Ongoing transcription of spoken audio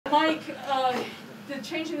Mike,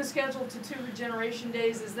 changing the schedule to 2 regeneration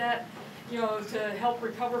days, is that, to help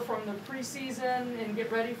recover from the preseason and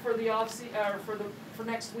get ready for the for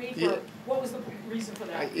next week? Yeah. Or what was the reason for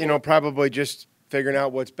that? Probably just figuring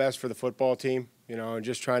out what's best for the football team, and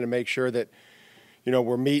just trying to make sure that,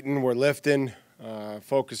 we're meeting, we're lifting,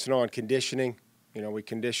 focusing on conditioning. We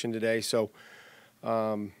conditioned today, so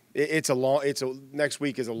next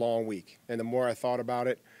week is a long week, and the more I thought about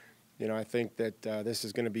it, I think that this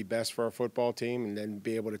is going to be best for our football team, and then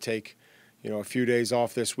be able to take, a few days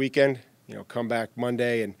off this weekend, come back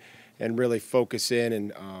Monday and really focus in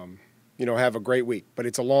and, have a great week. But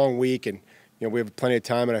it's a long week, and, we have plenty of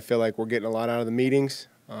time, and I feel like we're getting a lot out of the meetings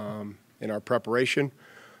in our preparation.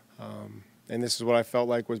 And this is what I felt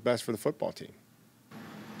like was best for the football team.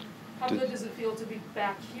 How good does it feel to be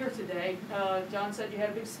back here today? John said you had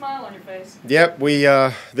a big smile on your face. Yep,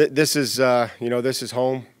 this is this is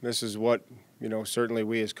home. This is what certainly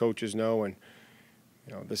we as coaches know, and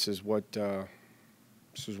this is what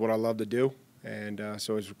I love to do, and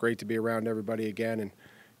so it's great to be around everybody again, and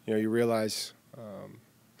you realize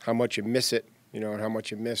how much you miss it, and how much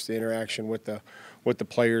you miss the interaction with the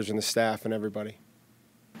players and the staff and everybody.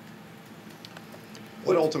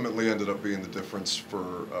 What ultimately ended up being the difference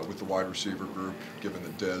with the wide receiver group, given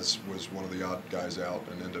that Dez was one of the odd guys out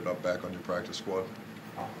and ended up back on your practice squad?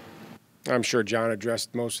 I'm sure John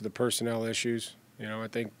addressed most of the personnel issues. I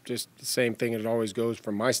think just the same thing it always goes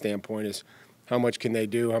from my standpoint is how much can they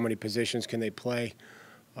do, how many positions can they play,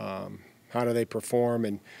 how do they perform,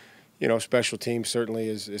 and special teams certainly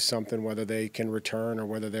is something, whether they can return or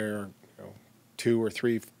whether they're 2 or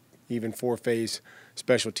 3, even 4-phase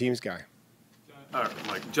special teams guy. All right,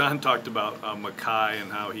 Mike, John talked about Makai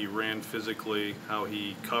and how he ran physically, how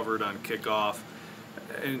he covered on kickoff.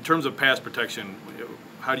 In terms of pass protection,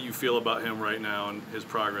 how do you feel about him right now and his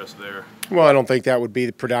progress there? Well, I don't think that would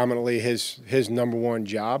be predominantly his number one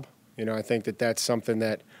job. I think that's something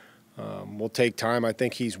that will take time. I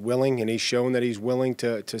think he's willing, and he's shown that he's willing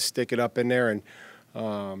to stick it up in there and,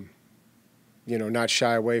 not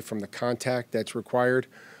shy away from the contact that's required.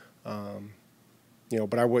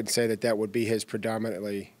 But I wouldn't say that would be his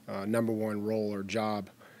predominantly number one role or job,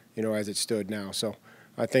 as it stood now. So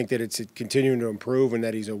I think that it's continuing to improve and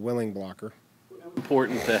that he's a willing blocker.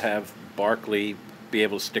 Important to have Barkley be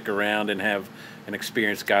able to stick around and have an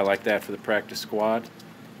experienced guy like that for the practice squad.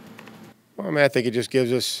 Well, I think it just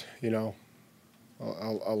gives us, a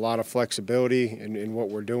lot of flexibility in what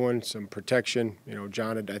we're doing, some protection.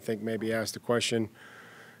 John had, I think, maybe asked the question,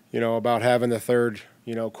 about having the third,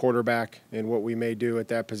 quarterback and what we may do at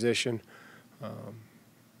that position.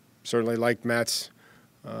 Certainly liked Matt's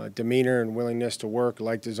demeanor and willingness to work,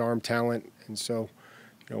 liked his arm talent, and so,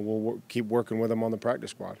 we'll keep working with him on the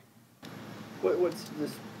practice squad. What's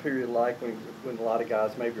this period like when a lot of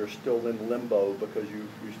guys maybe are still in limbo because you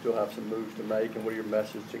still have some moves to make, and what are your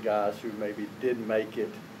message to guys who maybe did make it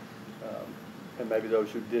and maybe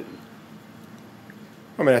those who didn't?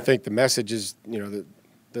 I think the message is,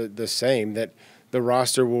 the same, that the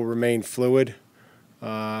roster will remain fluid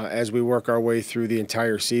as we work our way through the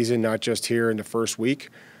entire season, not just here in the first week.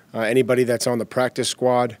 Anybody that's on the practice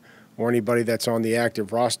squad or anybody that's on the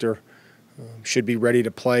active roster should be ready to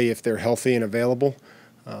play if they're healthy and available.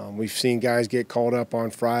 We've seen guys get called up on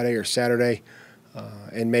Friday or Saturday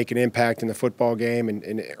and make an impact in the football game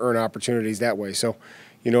and earn opportunities that way. So,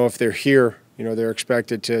 if they're here, they're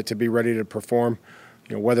expected to be ready to perform.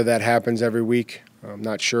 Whether that happens every week, I'm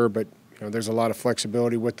not sure, but there's a lot of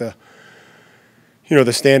flexibility with the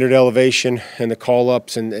standard elevation and the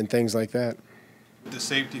call-ups and things like that. The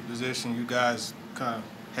safety position, you guys kind of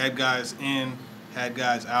had guys in, had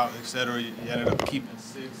guys out, etc. You ended up keeping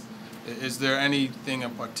 6. Is there anything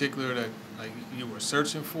in particular that you were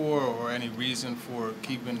searching for, or any reason for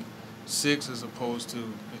keeping 6 as opposed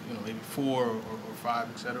to maybe 4 or 5,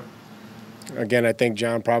 etc.? Again, I think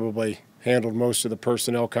John probably handled most of the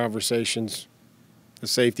personnel conversations. The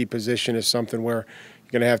safety position is something where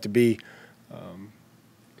you're going to have to be,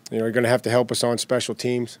 you're going to have to help us on special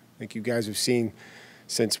teams. I think you guys have seen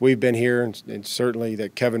since we've been here, and certainly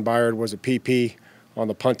that Kevin Byard was a PP on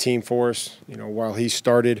the punt team for us, while he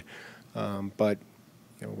started. But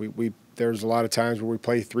there's a lot of times where we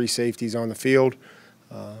play 3 safeties on the field,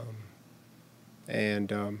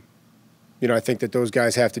 I think that those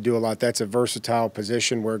guys have to do a lot. That's a versatile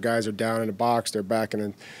position where guys are down in the box, they're back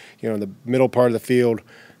in the middle part of the field,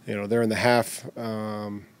 they're in the half,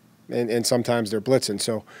 and sometimes they're blitzing.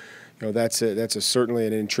 So, that's certainly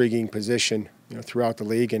an intriguing position, throughout the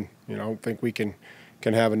league, and I don't think we can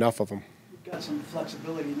have enough of them. You've got some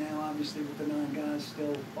flexibility now, obviously, with the 9 guys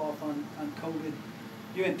still off on COVID.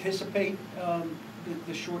 Do you anticipate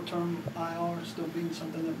the short-term IR still being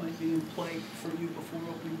something that might be in play for you before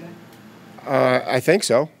opening day? I think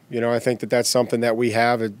so. I think that that's something that we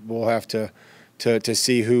have. We'll have to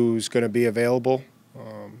see who's going to be available.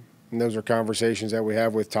 And those are conversations that we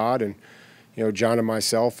have with Todd and, John and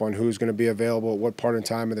myself on who's going to be available at what part in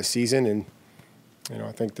time of the season. And,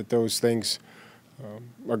 I think that those things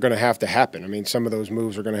are going to have to happen. I mean, some of those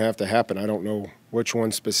moves are going to have to happen. I don't know which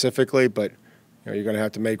one specifically, but, you're going to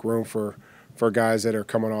have to make room for guys that are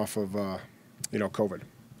coming off of, COVID.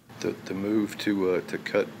 The move to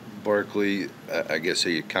cut Barkley, I guess,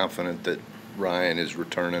 are you confident that Ryan is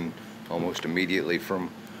returning almost immediately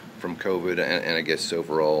from COVID? And I guess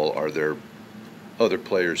overall, are there other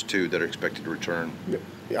players too that are expected to return?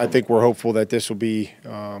 I think we're hopeful that this will be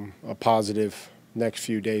a positive next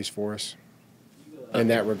few days for us in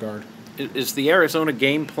that regard. Is the Arizona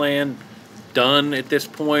game plan done at this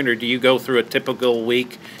point, or do you go through a typical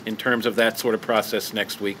week in terms of that sort of process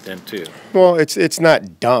next week then too? Well, it's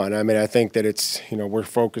not done. I mean, I think that it's, we're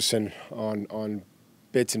focusing on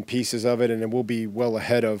bits and pieces of it, and then we'll be well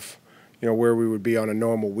ahead of, where we would be on a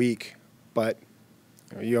normal week. But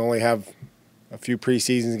you only have a few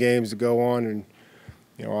preseason games to go on, and,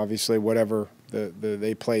 obviously whatever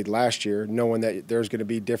they played last year, knowing that there's going to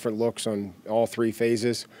be different looks on all three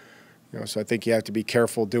phases. So I think you have to be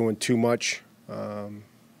careful doing too much, early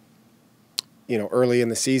in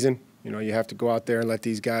the season. You have to go out there and let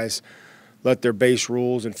these guys let their base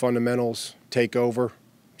rules and fundamentals take over,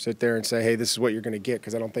 sit there and say, hey, this is what you're going to get,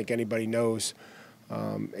 because I don't think anybody knows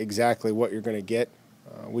exactly what you're going to get.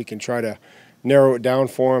 We can try to narrow it down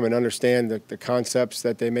for them and understand the concepts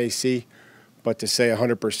that they may see, but to say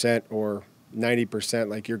 100% or 90%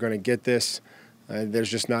 like you're going to get this,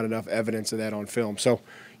 there's just not enough evidence of that on film. So,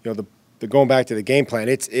 the going back to the game plan,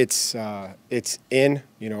 it's in.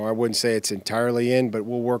 I wouldn't say it's entirely in, but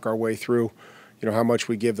we'll work our way through, how much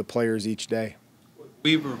we give the players each day.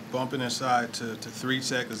 Weaver bumping inside to 3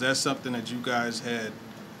 tech, is that something that you guys had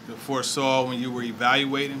foresaw when you were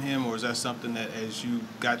evaluating him, or is that something that as you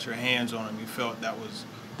got your hands on him, you felt that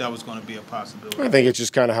was going to be a possibility? I think it's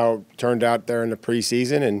just kind of how it turned out there in the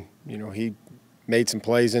preseason, and he made some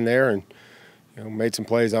plays in there, and made some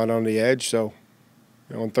plays out on the edge. So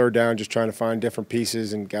on third down, just trying to find different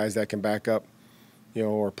pieces and guys that can back up,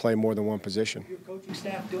 or play more than one position. Your coaching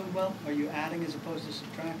staff doing well? Are you adding as opposed to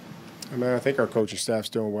subtracting? I mean, I think our coaching staff's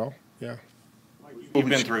doing well. Yeah. You've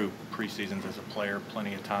been through preseasons as a player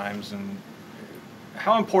plenty of times, and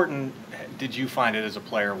how important did you find it as a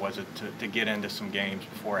player was it to get into some games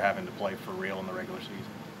before having to play for real in the regular season?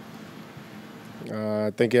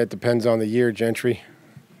 I think it depends on the year, Gentry.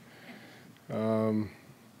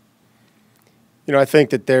 I think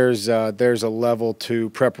that there's a level to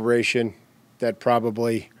preparation that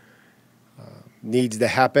probably needs to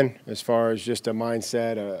happen as far as just a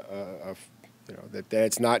mindset, that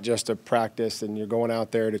it's not just a practice and you're going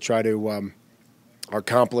out there to try to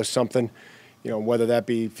accomplish something, whether that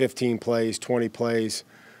be 15 plays, 20 plays,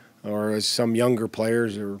 or as some younger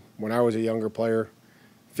players, or when I was a younger player,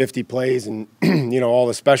 50 plays and, all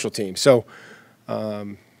the special teams. So,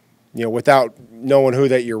 without knowing who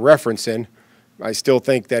that you're referencing, I still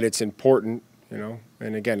think that it's important,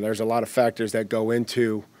 and again, there's a lot of factors that go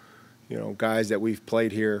into, guys that we've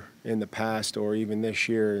played here in the past or even this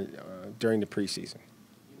year during the preseason.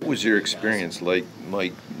 What was your experience like,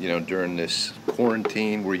 Mike, during this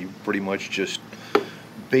quarantine? Were you pretty much just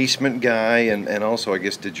basement guy, and also, I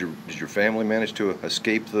guess, did your family manage to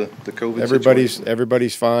escape the COVID situation?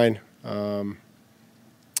 Everybody's fine.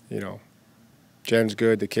 Jen's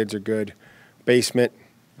good, the kids are good. Basement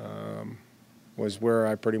was where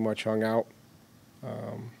I pretty much hung out.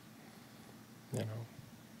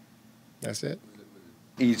 That's it.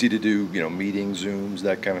 Easy to do, meetings, Zooms,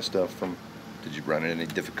 that kind of stuff. Did you run into any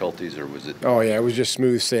difficulties, or was it? Oh yeah, it was just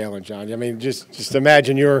smooth sailing, John. I mean, just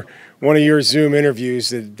imagine one of your Zoom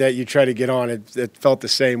interviews that you try to get on. It felt the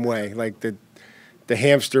same way, like the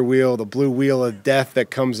hamster wheel, the blue wheel of death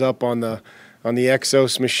that comes up on the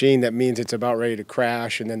Exos machine. That means it's about ready to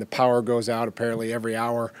crash, and then the power goes out apparently every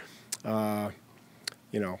hour.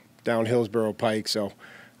 Down Hillsborough Pike. So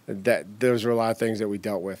those are a lot of things that we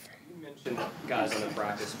dealt with. You mentioned guys on the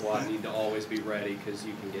practice squad need to always be ready because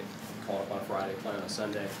you can get called up on Friday, play on a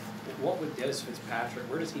Sunday. What would Des Fitzpatrick,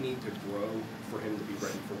 where does he need to grow for him to be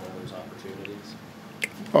ready for one of those opportunities?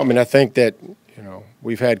 Well, I mean, I think that,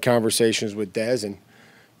 we've had conversations with Des, and,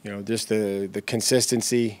 just the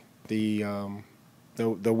consistency, the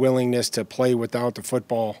willingness to play without the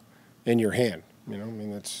football in your hand.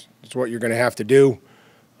 That's what you're going to have to do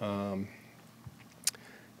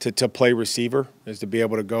to play receiver, is to be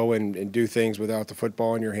able to go and do things without the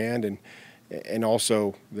football in your hand. and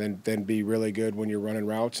also then be really good when you're running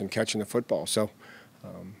routes and catching the football. So,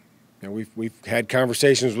 you know, we've had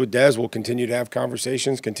conversations with Dez. We'll continue to have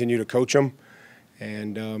conversations, continue to coach him,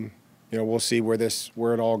 and you know, we'll see where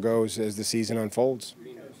it all goes as the season unfolds.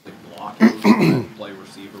 Blocking, play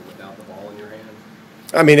receiver without the ball in your hand.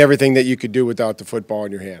 I mean, everything that you could do without the football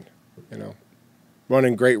in your hand. You know,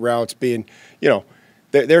 running great routes, being, you know,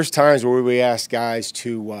 there's times where we ask guys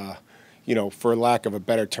to, you know, for lack of a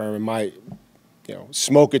better term, you know,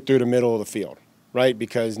 smoke it through the middle of the field, right?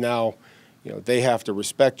 Because now, you know, they have to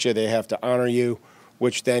respect you, they have to honor you,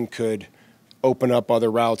 which then could open up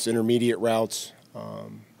other routes, intermediate routes.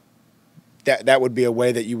 That would be a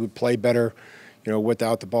way that you would play better, you know,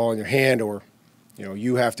 without the ball in your hand, or, you know,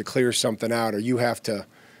 you have to clear something out, or you have to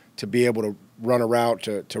be able to run a route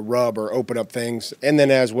to rub or open up things, and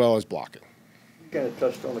then as well as blocking. You kind of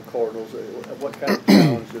touched on the Cardinals. What kind of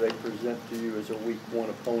challenge do they present to you as a week one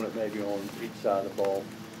opponent, maybe on each side of the ball?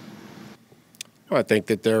 Well, I think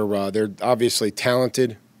that they're obviously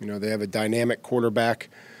talented. You know, they have a dynamic quarterback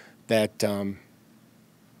that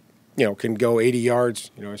you know, can go 80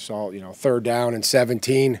 yards. You know, I saw, you know, 3rd down and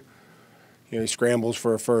 17. You know, he scrambles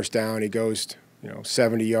for a 1st down. He goes, you know,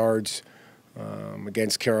 70 yards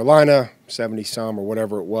against Carolina, 70-some or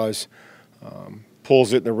whatever it was.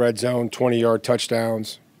 Pulls it in the red zone, 20-yard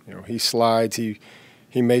touchdowns. You know, he slides.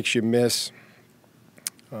 He makes you miss.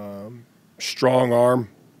 Strong arm.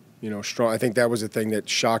 You know, strong. I think that was the thing that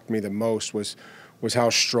shocked me the most was how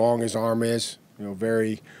strong his arm is. You know,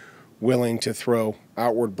 very willing to throw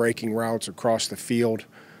outward breaking routes across the field.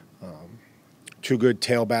 2 good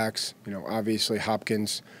tailbacks. You know, obviously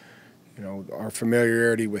Hopkins. You know, our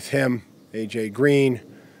familiarity with him, A.J. Green.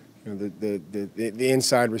 You know, the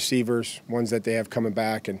inside receivers, ones that they have coming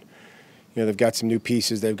back, and you know, they've got some new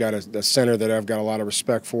pieces. They've got a center that I've got a lot of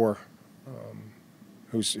respect for,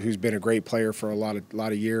 who's been a great player for a lot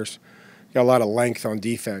of years. Got a lot of length on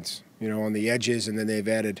defense, you know, on the edges, and then they've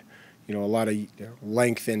added, you know, a lot of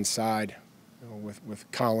length inside, you know,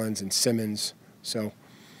 with Collins and Simmons. So,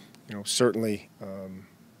 you know, certainly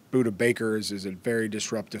Budda Baker is a very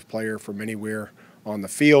disruptive player from anywhere on the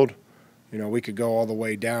field. You know, we could go all the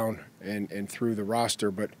way down and through the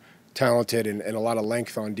roster, but talented and a lot of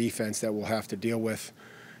length on defense that we'll have to deal with,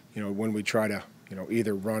 you know, when we try to, you know,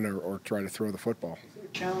 either run or try to throw the football.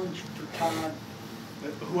 Challenge for Todd,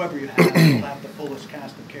 whoever you have, will have the fullest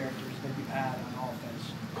cast of characters that you've had on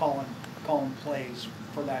offense, calling plays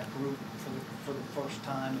for that group for the first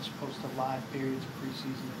time, as opposed to live periods of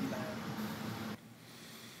preseason that you've had.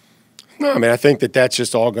 No, I mean, I think that's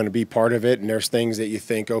just all going to be part of it, and there's things that you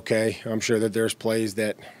think, okay, I'm sure that there's plays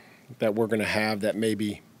that we're going to have that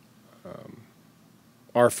maybe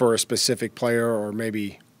are for a specific player or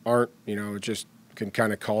maybe aren't. You know, just can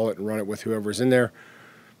kind of call it and run it with whoever's in there.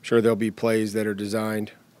 I'm sure there'll be plays that are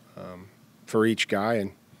designed for each guy,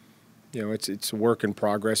 and you know, it's a work in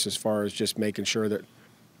progress as far as just making sure that,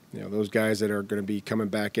 you know, those guys that are going to be coming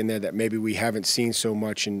back in there that maybe we haven't seen so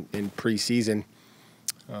much in preseason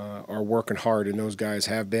are working hard, and those guys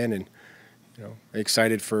have been, and you know,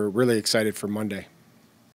 really excited for Monday.